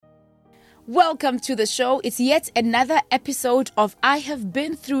Welcome to the show. It's yet another episode of I Have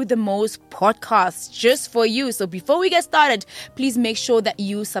Been Through the Most podcast just for you. So before we get started, please make sure that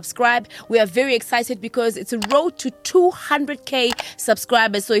you subscribe. We are very excited because it's a road to 200k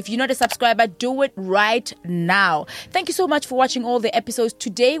subscribers. So if you're not a subscriber, do it right now. Thank you so much for watching all the episodes.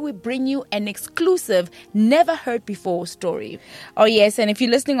 Today we bring you an exclusive, never heard before story. Oh yes, and if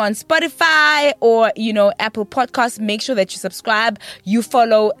you're listening on Spotify or Apple Podcasts, make sure that you subscribe, you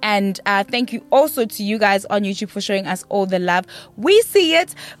follow, and thank you also to you guys on YouTube for showing us all the love. We see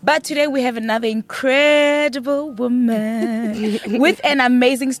it. But today we have another incredible woman with an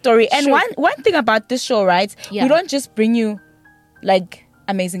amazing story. And one thing about this show, right? Yeah. We don't just bring you like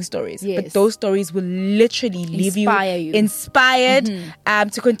amazing stories, but those stories will literally leave you inspired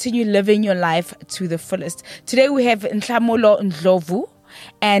to continue living your life to the fullest. Today we have Nhlamulo Ndlovu.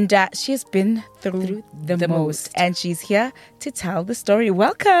 And she has been through the most. And she's here to tell the story.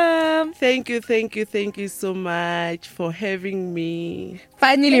 Welcome. Thank you so much for having me.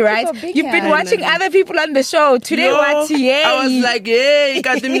 Finally, right? You've been watching other people on the show. Today, what? Yay. I was like, hey,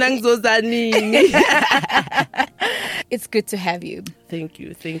 it's good to have you. Thank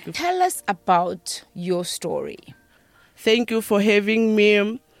you. Tell us about your story. Thank you for having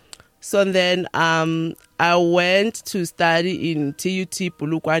me. So then I went to study in TUT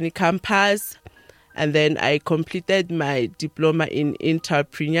Polokwane campus, and then I completed my diploma in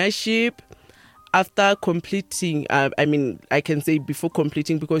entrepreneurship. After completing, I can say before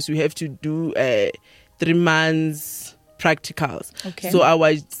completing, because you have to do 3 months practicals. Okay. So I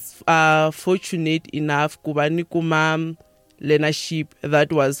was fortunate enough kubani kuma learnership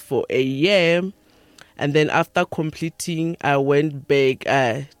that was for a year. And then after completing, I went back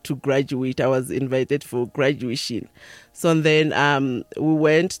to graduate. I was invited for graduation. So then we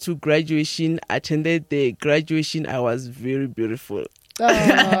went to graduation, attended the graduation. I was very beautiful.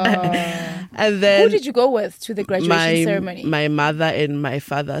 And then who did you go with to the graduation ceremony? My mother and my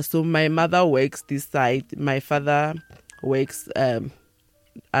father. So my mother works this side. My father works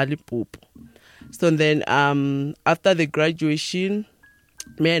Alipopo. So then after the graduation,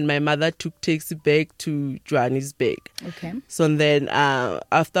 me and my mother took taxi back to Johannesburg. Okay. So then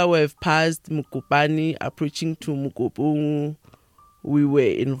after we've passed Mukopane, approaching to Mukopung, we were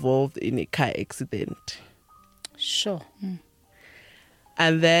involved in a car accident. Sure.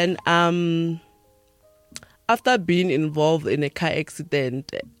 And then after being involved in a car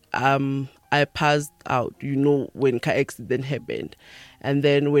accident, I passed out, when car accident happened. And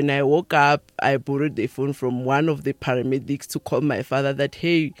then when I woke up, I borrowed the phone from one of the paramedics to call my father that,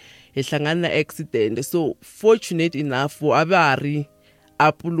 hey, ehlangana accident. So fortunate enough for abari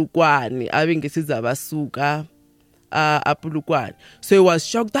apulukwane, abengesiza basuka apulukwane. So he was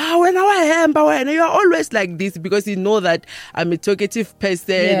shocked. When you're always like this, because he know that I'm a talkative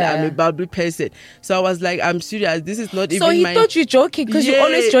person, I'm a bubbly person. So I was like, I'm serious. This is not even. So he thought you're joking because you're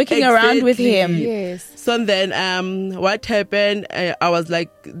always joking around with him. Yes. So then, what happened? I was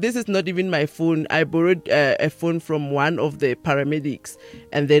like, this is not even my phone. I borrowed a phone from one of the paramedics,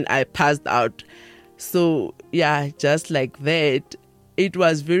 and then I passed out. So yeah, just like that. It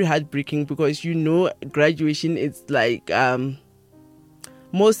was very heartbreaking because graduation is like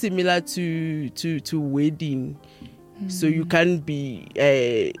more similar to wedding. So you can't be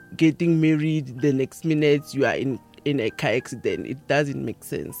getting married the next minute you are in a car accident. It doesn't make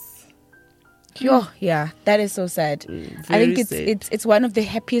sense. Yeah, that is so sad. I think it's one of the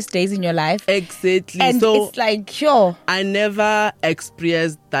happiest days in your life. Exactly. And so it's like, I never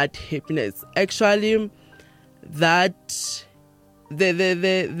experienced that happiness. Actually, that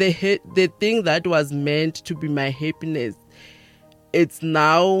the thing that was meant to be my happiness, it's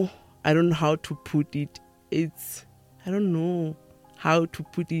now, I don't know how to put it. I don't know how to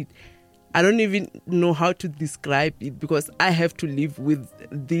put it. I don't even know how to describe it, because I have to live with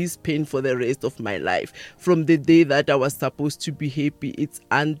this pain for the rest of my life. From the day that I was supposed to be happy, it's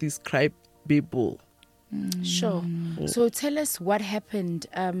undescribable. Sure. So tell us what happened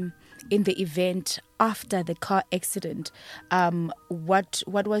in the event after the car accident. What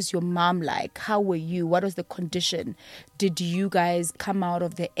was your mom like? How were you? What was the condition? Did you guys come out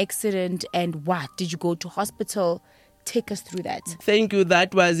of the accident, and what? Did you go to hospital? Take us through that. Thank you.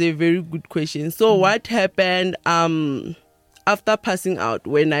 That was a very good question. So what happened after passing out,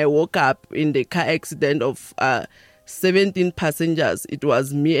 when I woke up in the car accident of 17 passengers, it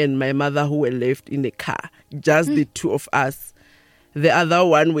was me and my mother who were left in the car, just the two of us. The other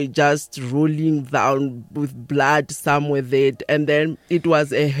one were just rolling down with blood, some were dead, and then it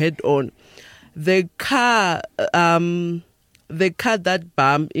was a head-on. The car that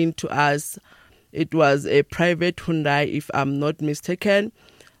bumped into us, it was a private Hyundai, if I'm not mistaken.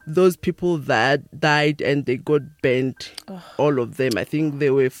 those people that died and they got burnt, all of them. I think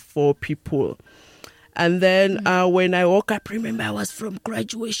there were 4 people. And then when I woke up, remember I was from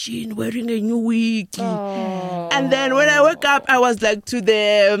graduation wearing a new wig. And then when I woke up, I was like to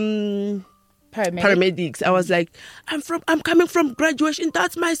the paramedics. I was like, I'm coming from graduation.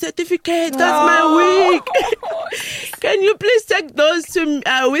 That's my certificate. That's my wig. Can you please take those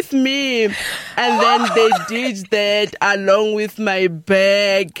with me? And then they did that along with my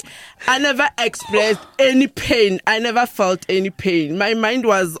bag. I never expressed any pain. I never felt any pain. My mind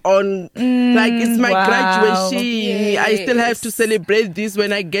was on, like, it's my graduation. Yes. I still have to celebrate this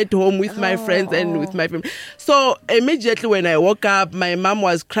when I get home with my friends and with my family. So immediately when I woke up, my mom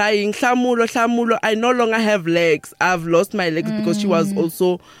was crying, Hlamulo, Hlamulo, I no longer have legs. I've lost my legs because she was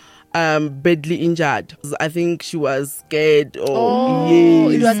also badly injured. I think she was scared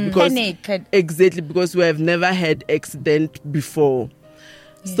yes, it was panic. Exactly, because we have never had accident before.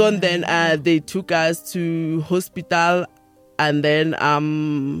 Yeah. So then they took us to hospital, and then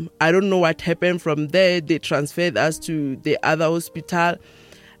I don't know what happened from there. They transferred us to the other hospital,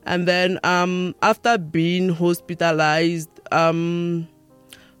 and then after being hospitalized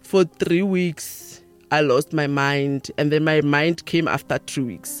for 3 weeks, I lost my mind, and then my mind came after 2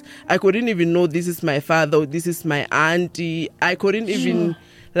 weeks. I couldn't even know this is my father or this is my auntie. I couldn't even,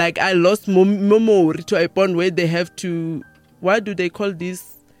 like, I lost memory to a point where they have to, what do they call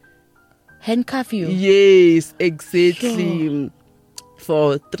this? Handcuff you? Yes, exactly.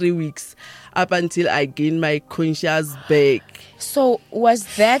 For 3 weeks, up until I gained my conscience back. So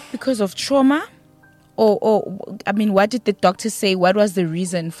was that because of trauma? Or I mean, what did the doctor say? What was the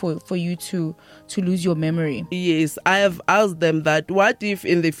reason for you to lose your memory? Yes, I have asked them that, what if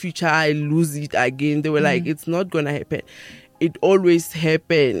in the future I lose it again? They were like, it's not going to happen. It always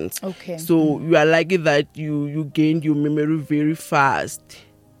happens. Okay. So you are lucky that you gained your memory very fast.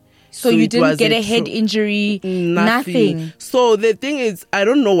 So you didn't get a head injury? Nothing. So the thing is, I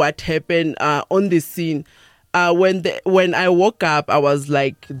don't know what happened on the scene. When I woke up, I was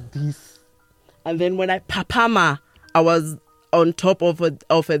like this. And then when I papama, I was on top of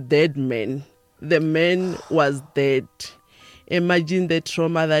a dead man. The man was dead. Imagine the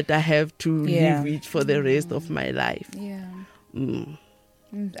trauma that I have to live with for the rest of my life. Yeah.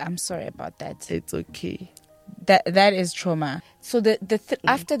 I'm sorry about that. It's okay. That is trauma. So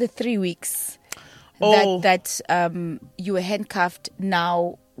after the 3 weeks that you were handcuffed,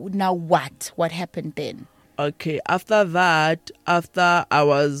 now what? What happened then? Okay, after that, after I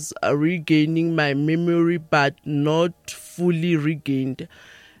was regaining my memory but not fully regained,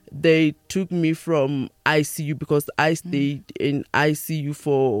 they took me from ICU because I stayed in ICU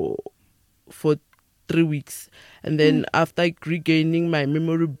for 3 weeks. And then after regaining my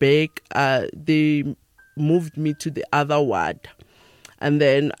memory back, they moved me to the other ward. And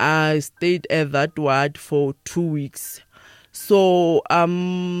then I stayed at that ward for 2 weeks. So,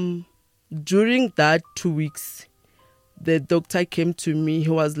 during that 2 weeks, the doctor came to me. He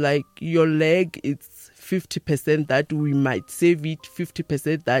was like, your leg, it's 50% that we might save it,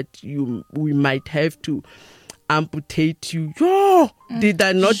 50% that we might have to amputate you. Did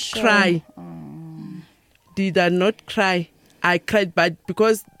I not cry? Did I not cry? I cried, but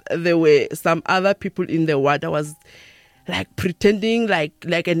because there were some other people in the ward, I was like pretending like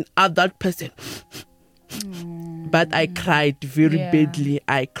an adult person. But I cried very badly.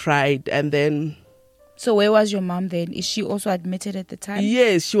 I cried, and then... So where was your mom then? Is she also admitted at the time?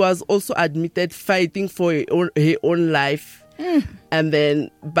 Yes, she was also admitted, fighting for her own life. And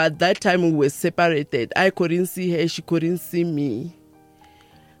then, but that time we were separated. I couldn't see her, she couldn't see me.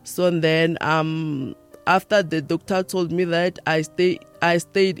 So then, after the doctor told me that, I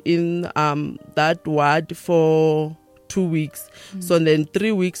stayed in that ward for 2 weeks. So then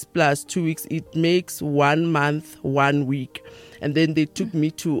 3 weeks plus 2 weeks, it makes 1 month, 1 week. And then they took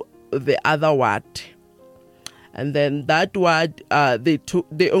me to the other ward. And then that ward,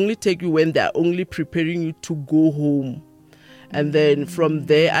 they only take you when they're only preparing you to go home. And then from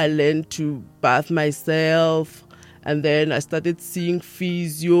there, I learned to bath myself. And then I started seeing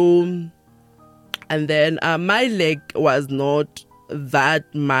physio. And then my leg was not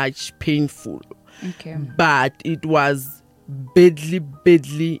that much painful. Okay. But it was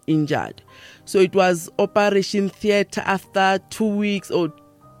badly injured. So it was operation theater after 2 weeks or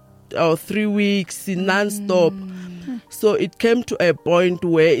 3 weeks non-stop. So it came to a point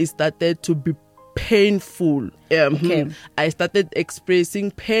where it started to be painful. I started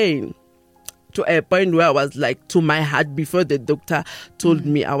expressing pain to a point where I was like to my heart before the doctor told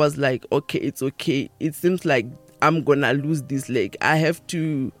me. I was like, okay, it's okay. It seems like I'm gonna lose this leg. I have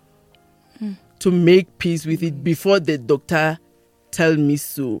to make peace with it before the doctor tell me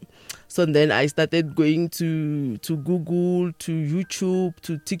so. So then I started going to Google, to YouTube,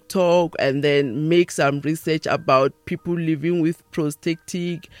 to TikTok, and then make some research about people living with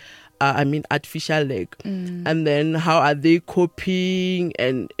prosthetic, artificial leg. And then how are they coping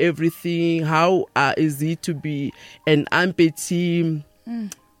and everything? How is it to be an amputee?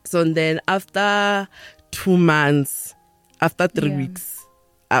 So then after 2 months, after 3 weeks,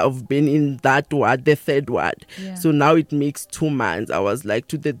 I've been in that ward, the third ward. Yeah. So now it makes 2 months. I was like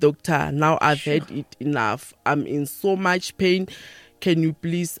to the doctor, now I've had it enough. I'm in so much pain. Can you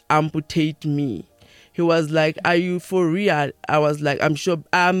please amputate me? He was like, are you for real? I was like, I'm sure.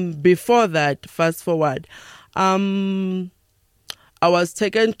 Before that, fast forward, I was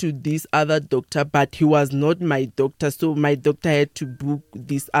taken to this other doctor, but he was not my doctor. So my doctor had to book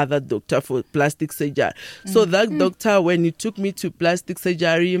this other doctor for plastic surgery. So that doctor, when he took me to plastic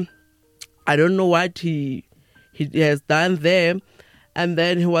surgery, I don't know what he has done there. And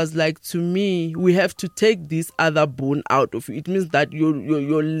then he was like to me, we have to take this other bone out of you. It means that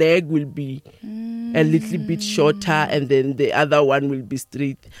your leg will be a little bit shorter and then the other one will be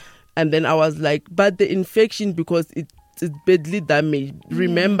straight. And then I was like, but the infection, because it's badly damaged.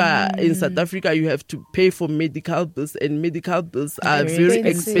 Remember, in South Africa, you have to pay for medical bills, and medical bills are very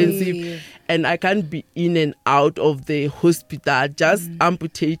expensive. And I can't be in and out of the hospital. Just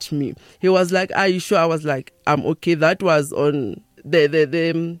amputate me. He was like, are you sure? I was like, I'm okay. That was on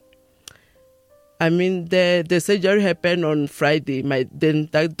the surgery happened on Friday. Then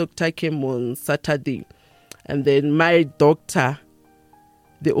that doctor came on Saturday. And then my doctor,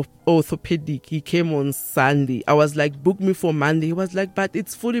 the orthopedic, he came on Sunday. I was like, book me for Monday. He was like, but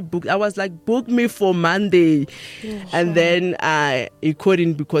it's fully booked. I was like, book me for Monday. And then he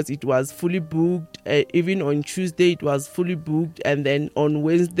couldn't because it was fully booked. Even on Tuesday, it was fully booked. And then on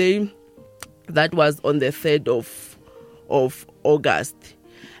Wednesday, that was on the 3rd of August.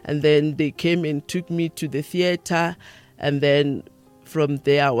 And then they came and took me to the theater. And then from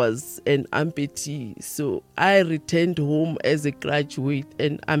there, I was an amputee. So I returned home as a graduate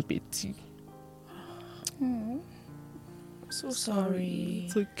and amputee. I'm so sorry.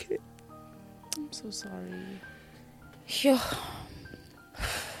 It's okay. I'm so sorry. Yeah.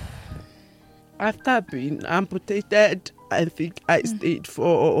 After being amputated, I think I stayed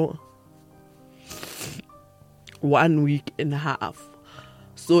for 1 week and a half.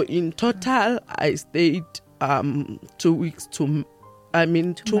 So in total, I stayed 2 weeks 2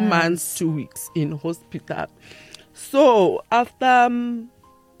 months, 2 weeks in hospital. So after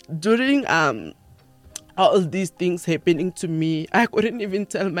during all these things happening to me, I couldn't even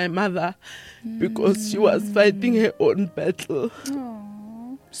tell my mother because she was fighting her own battle.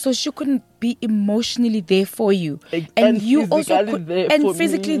 So she couldn't be emotionally there for you, and you also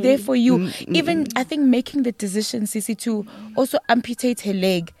physically there for you. Even I think making the decision, Sisi, to also amputate her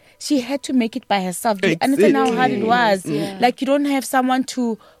leg, she had to make it by herself. Do you understand how hard it was? Like, you don't have someone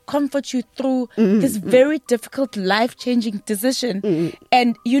to comfort you through this very difficult, life-changing decision.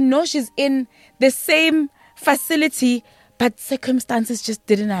 And you know she's in the same facility, but circumstances just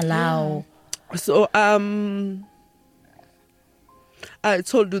didn't allow. So I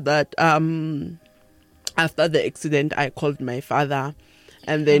told you that after the accident, I called my father.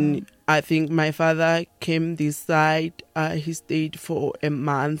 And then I think my father came this side. He stayed for a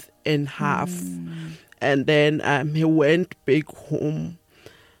month and a half. And then he went back home.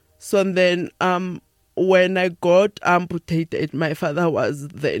 So then when I got amputated, my father was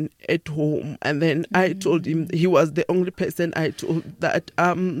then at home. And then I told him, he was the only person I told that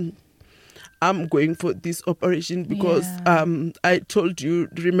I'm going for this operation because I told you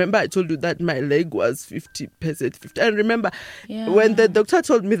that my leg was 50%. And remember, when the doctor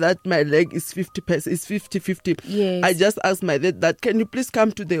told me that my leg is 50%, it's 50-50, I just asked my dad that, can you please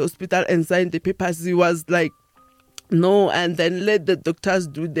come to the hospital and sign the papers? He was like, no, and then let the doctors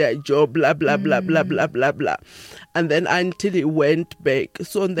do their job, blah, blah, blah, blah, blah, blah, blah. And then until he went back.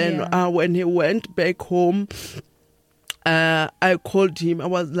 So then when he went back home, I called him. I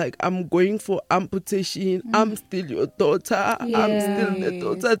was like, I'm going for amputation. I'm still your daughter. I'm still the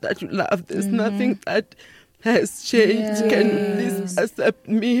daughter that you love. There's nothing that has changed. Can you please accept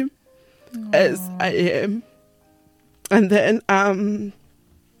me as I am? And then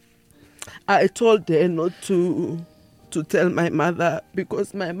I told her not to tell my mother,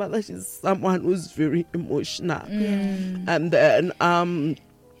 because my mother, she's someone who's very emotional. And then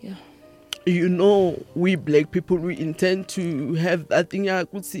you know, we black people, we intend to have that thing I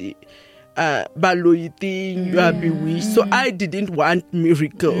could see, baloiting, you are bewitched. So I didn't want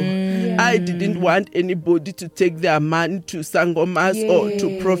miracle. I didn't want anybody to take their money to sangomas or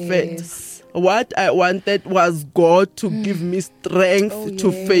to prophet. what I wanted was God to give me strength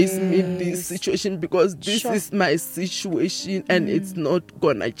to face me in this situation, because this is my situation and it's not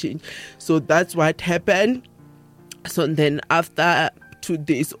gonna change. So that's what happened. So then after 2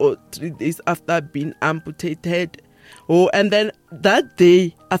 days or 3 days after being amputated, and then that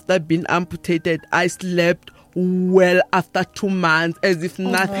day after being amputated, I slept well after 2 months as if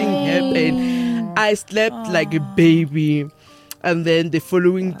nothing happened. I slept like a baby. And then the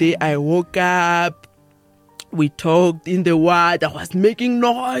following day I woke up, we talked in the ward, I was making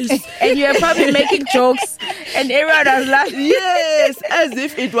noise. And you were probably making jokes and everyone was laughing. Yes, as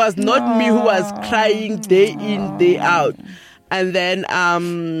if it was not me who was crying day in, day out. And then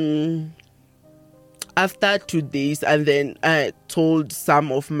after 2 days, and then I told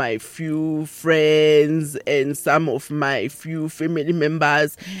some of my few friends and some of my few family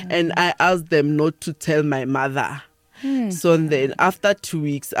members, and I asked them not to tell my mother. So then after 2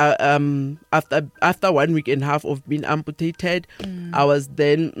 weeks, after 1 week and a half of being amputated, I was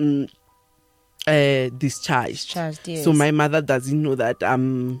then discharged. Yes. So my mother doesn't know that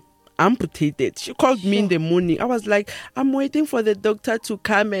I'm amputated. She called me in the morning. I was like, I'm waiting for the doctor to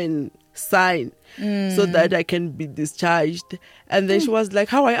come and sign so that I can be discharged. And then she was like,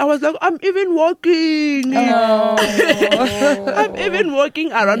 how are you? I was like, I'm even walking. I'm even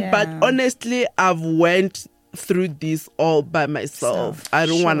walking around. But honestly, I've went through this all by myself. I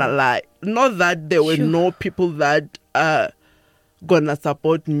don't want to lie. Not that there were no people that gonna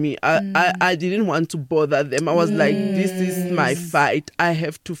support me. I didn't want to bother them. I was like, this is my fight. I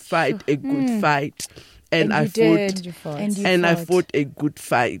have to fight a good fight. And I fought. And I fought a good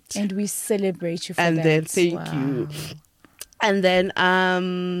fight. And we celebrate you for and that. Then thank you. And then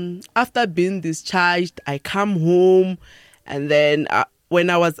after being discharged, I come home, and then when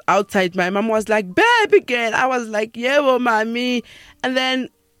I was outside, my mom was like, baby girl. I was like, yeah, well, mommy. And then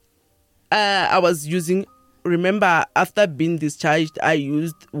I was using, remember, after being discharged, I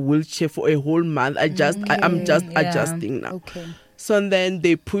used wheelchair for a whole month. I'm just adjusting now. Okay. So then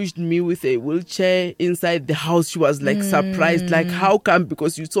they pushed me with a wheelchair inside the house. She was like surprised, like, how come?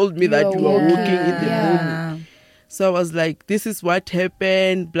 Because you told me that you were walking in the morning. So I was like, this is what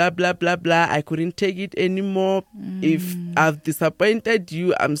happened, blah, blah, blah, blah. I couldn't take it anymore. If I've disappointed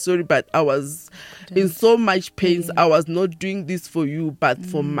you, I'm sorry, but I was in so much pain. I was not doing this for you, but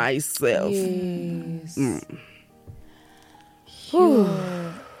for myself. Yes.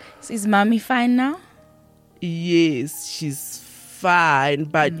 Is mommy fine now? Yes, she's fine.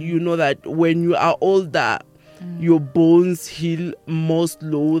 But you know that when you are older, your bones heal more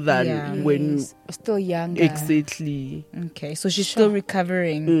slow than when you still younger. Exactly. Okay, so she's still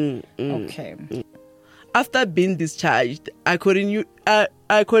recovering. Okay. After being discharged, I couldn't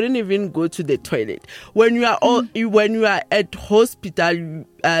even go to the toilet. When you are when you are at hospital,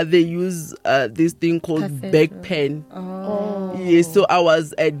 they use this thing called back pain. Yes, so I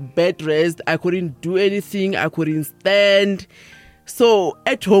was at bed rest. I couldn't do anything. I couldn't stand. So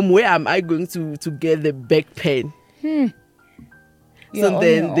at home, where am I going to get the back pain? So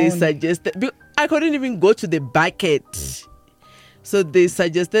then they suggested, I couldn't even go to the bucket. So they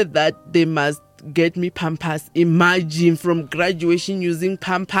suggested that they must get me Pampers. Imagine, from graduation using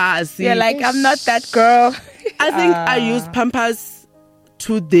Pampers. You're like, I'm not that girl. I think I used Pampers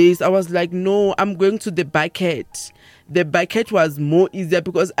 2 days. I was like, no, I'm going to the bucket. The bucket was more easier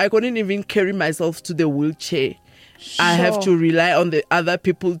because I couldn't even carry myself to the wheelchair. I have to rely on the other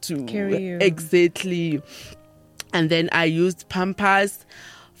people to carry you. Exactly. And then I used Pampers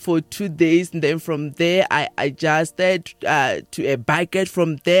for 2 days, and then from there I adjusted to a bucket.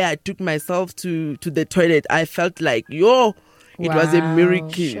 From there I took myself to the toilet. I felt like it was a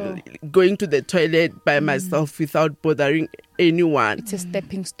miracle going to the toilet by myself without bothering anyone. It's a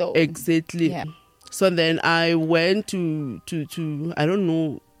stepping stone. Exactly. Yeah. So then I went to I don't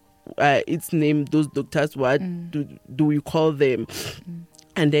know its name, those doctors, what do we call them?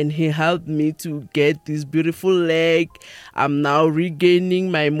 And then he helped me to get this beautiful leg. I'm now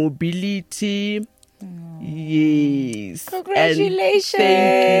regaining my mobility. Yes. Congratulations.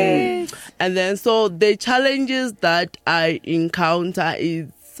 And thank you. And then so the challenges that I encounter is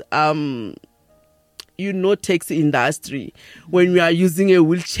taxi industry. When we are using a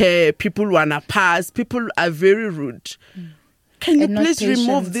wheelchair, people wanna pass. People are very rude. Can you please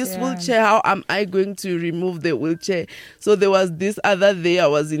remove this wheelchair? How am I going to remove the wheelchair? So there was this other day, I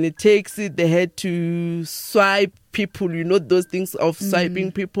was in a taxi. They had to swipe people, those things of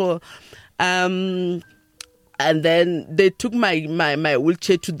swiping people. And then they took my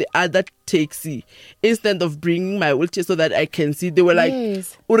wheelchair to the other taxi instead of bringing my wheelchair so that I can see. They were like,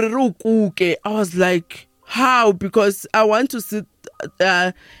 yes. I was like, how? Because I want to sit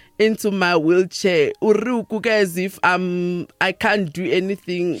into my wheelchair, as if I can't do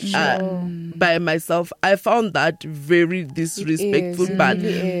anything by myself. I found that very disrespectful, but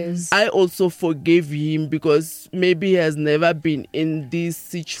I also forgave him because maybe he has never been in this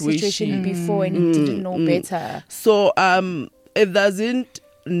situation before and he didn't know better. So it doesn't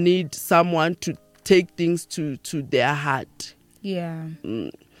need someone to take things to their heart. Yeah.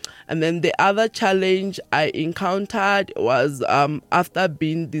 And then the other challenge I encountered was after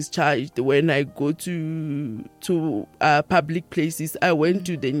being discharged, when I go to public places, I went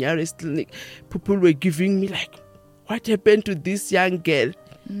to the nearest clinic. People were giving me like, what happened to this young girl?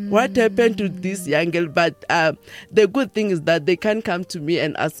 What happened to this young girl? But the good thing is that they can come to me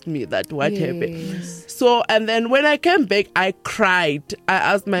and ask me that what happened. So, and then when I came back, I cried. I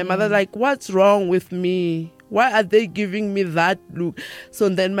asked my mother, like, what's wrong with me? Why are they giving me that look? So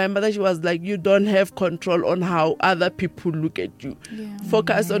then my mother, she was like, you don't have control on how other people look at you.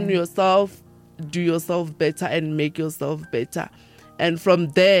 Focus on yourself, do yourself better and make yourself better. And from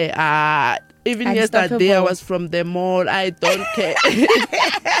there, even yesterday I was from the mall. I don't care.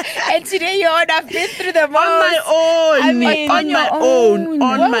 And today you would have been through the mall. On my own. I mean, on my own.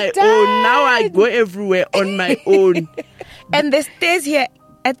 On my own. Now I go everywhere on my own. And the stairs here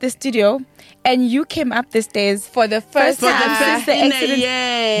at the studio, and you came up the stairs for the first time since the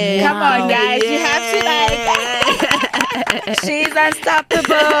accident. Come on, guys. You have to like... She's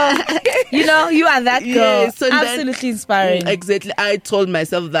unstoppable. You know, you are that girl. So absolutely inspiring. Exactly. I told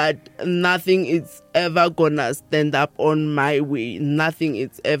myself that nothing is ever gonna stand up on my way. Nothing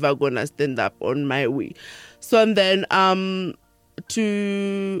is ever gonna stand up on my way. So and then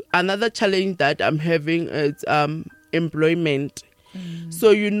to another challenge that I'm having is employment.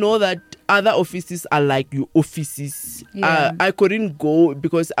 So you know that other offices are like your offices. I couldn't go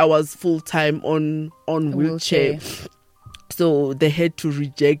because I was full-time on wheelchair. So they had to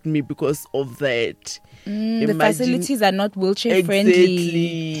reject me because of that. The facilities are not wheelchair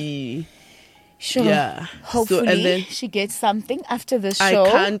friendly. Exactly. Sure. Yeah. Hopefully and then she gets something after the show.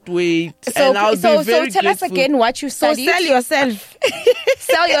 I can't wait. So, and I'll be very tell grateful. us again what you studied. So sell yourself.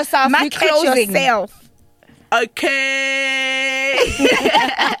 Sell yourself. Market yourself. Okay.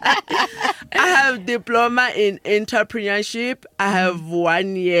 I have diploma in entrepreneurship. I have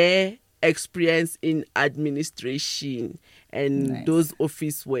 1 year experience in administration and those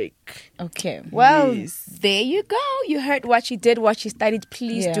office work. Okay. Well, there you go. You heard what she did, what she studied.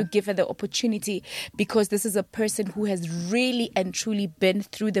 Please do give her the opportunity, because this is a person who has really and truly been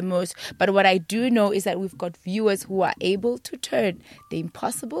through the most. But what I do know is that we've got viewers who are able to turn the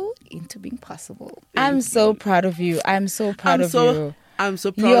impossible into being possible. I'm so proud of you. I'm so proud of you. I'm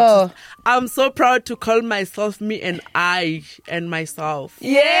so proud. I'm so proud to call myself me and I and myself.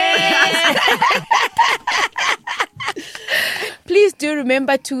 Yes. Please do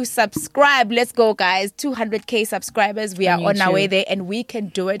remember to subscribe. Let's go, guys. 200k subscribers. We are on our way there, and we can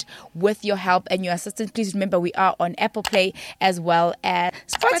do it with your help and your assistance. Please remember we are on Apple Play as well as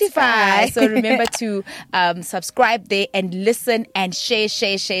Spotify. So remember to subscribe there and listen and share.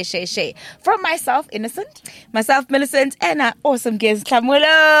 From myself, Innocent. Myself, Millicent, and our awesome guest,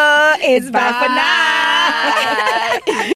 Tamulo. It's bye for now.